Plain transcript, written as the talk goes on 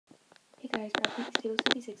guys, Steel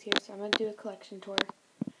 56 here, so I'm going to do a collection tour.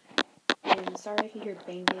 And sorry if you hear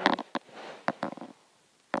bang bang.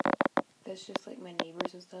 That's just like my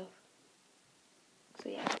neighbors and stuff. So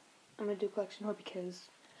yeah, I'm going to do a collection tour because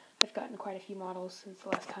I've gotten quite a few models since the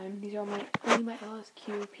last time. These are only my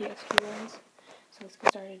LSQ, PSQ ones. So let's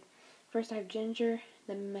get started. First I have Ginger,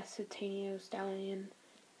 the Mesotenio Stallion.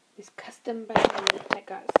 This custom by me that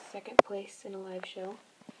got second place in a live show.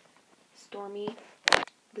 Stormy,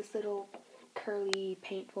 this little curly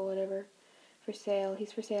paintful whatever, for sale.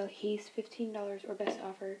 He's for sale. He's $15 or best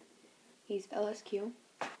offer. He's LSQ.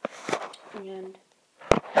 And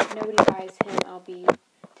if nobody buys him, I'll be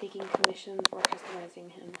taking commissions or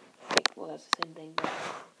customizing him. Well, that's the same thing, but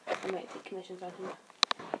I might take commissions on him.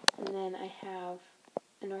 And then I have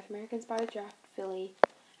a North American Spotted Draft filly,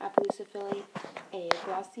 Appaloosa filly, a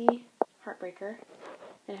glossy Heartbreaker,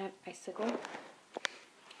 and I have Icicle.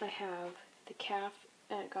 I have the calf,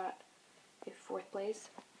 and it got a 4th place.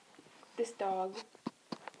 This dog,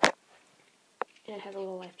 and it has a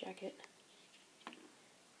little life jacket.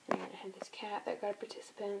 And then I have this cat that got a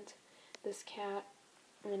participant, this cat,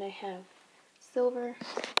 and then I have Silver,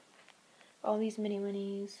 all these mini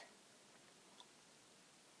winnies,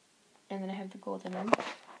 and then I have the golden one.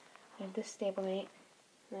 I have this stablemate,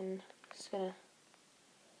 and then I'm just gonna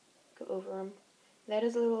go over them. That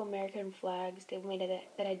is a little American flag stablemate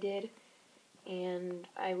that I did, and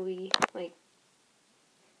I will be like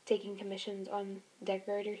taking commissions on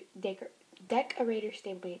decorator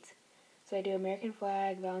stablemates. So I do American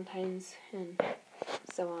flag, Valentine's, and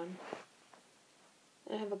so on.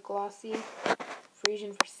 I have a glossy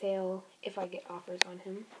Frisian for sale if I get offers on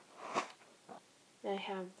him. And I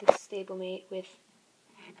have this stablemate with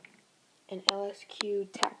an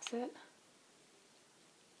LSQ tack set.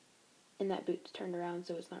 And that boot's turned around,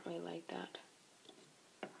 so it's not really like that.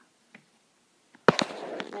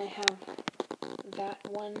 And I have that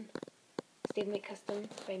one stablemate custom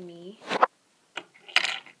by me.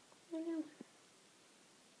 Oh no.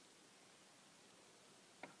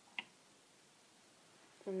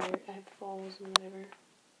 And there I have falls and whatever.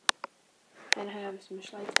 And I have some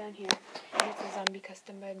schlights down here. And it's a zombie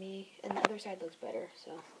custom by me. And the other side looks better,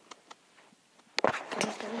 so.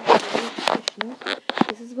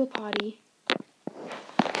 This is Wapati.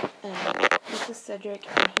 This is Cedric,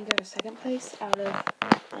 and he got a 2nd place out of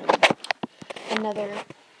another.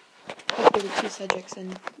 Like there were 2 Cedrics in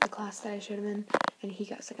the class that I showed him in, and he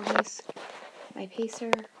got 2nd place. My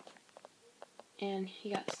Pacer, and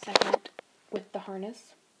he got 2nd with the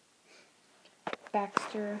harness.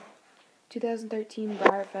 Baxter, 2013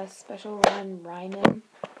 Briarfest Special Run Ryman,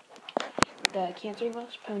 the Cancer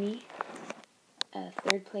Welsh Pony,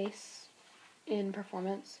 3rd place in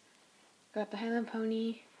performance. Got the Highland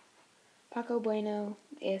Pony, Paco Bueno,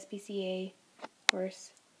 the ASPCA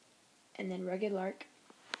horse, and then Rugged Lark.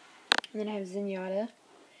 And then I have Zenyatta,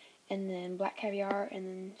 and then Black Caviar, and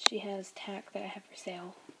then she has Tack that I have for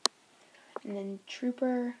sale. And then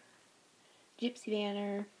Trooper, Gypsy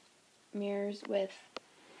Banner, Mirrors with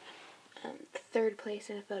 3rd place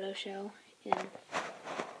in a photo show in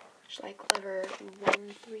Schleich Clever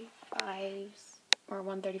 135's or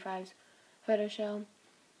 135's photo show.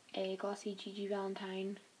 A glossy Gigi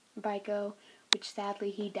Valentine Bico, which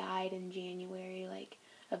sadly he died in January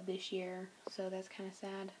of this year, so that's kind of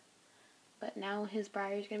sad. But now his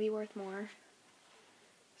Briar is going to be worth more.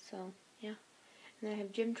 So, yeah. And then I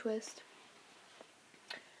have Jim Twist.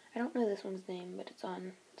 I don't know this one's name, but it's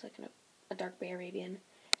like a dark bay Arabian.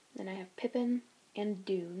 And then I have Pippin and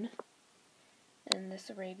Dune. And this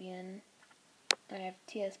Arabian. And I have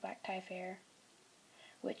T.S. Black Tie Fair,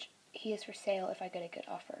 which he is for sale if I get a good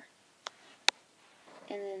offer.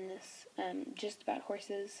 And then this Just About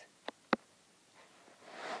Horses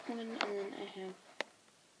one, and then I have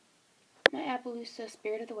my Appaloosa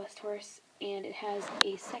Spirit of the West horse, and it has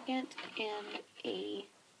a 2nd and a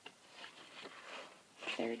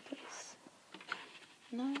 3rd place.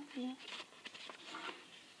 No, yeah.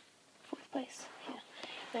 4th place, yeah.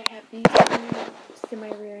 Then I have these 2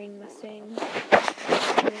 semi-rearing Mustangs.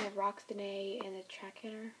 And then I have Roxdene and a Track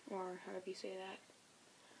Hitter, or however you say that.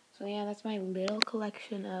 So yeah, that's my little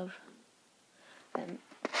collection of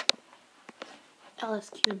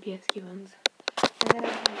LSQ and PSQ ones. And then I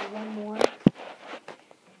have one more.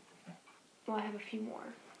 Well, I have a few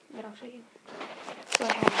more that I'll show you. So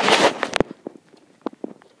I have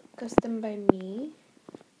this custom by me.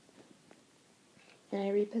 And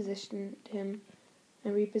I repositioned him. I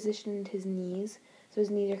repositioned his knees. So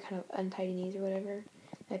his knees are kind of untidy knees or whatever.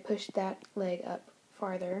 I pushed that leg up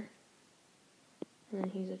farther. And then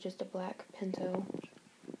he's just a black pinto.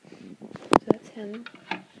 So that's him.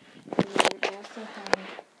 And then I also have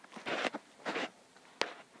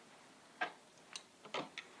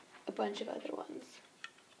bunch of other ones.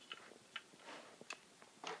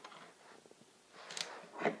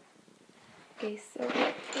 Okay, so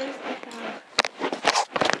first I have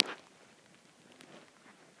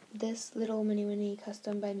this little Mini Winnie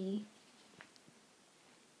custom by me.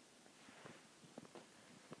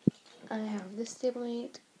 I have this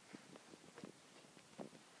stablemate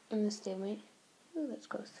and this stablemate. Ooh, that's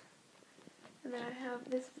close. And then I have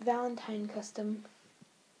this Valentine custom.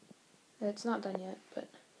 It's not done yet, but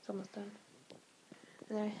it's almost done.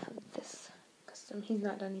 And then I have this custom. He's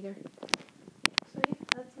not done either. So yeah,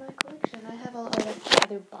 that's my collection. I have a lot of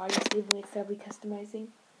other body stablemates that I'll be customizing.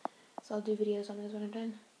 So I'll do videos on those when I'm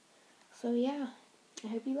done. So yeah, I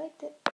hope you liked it.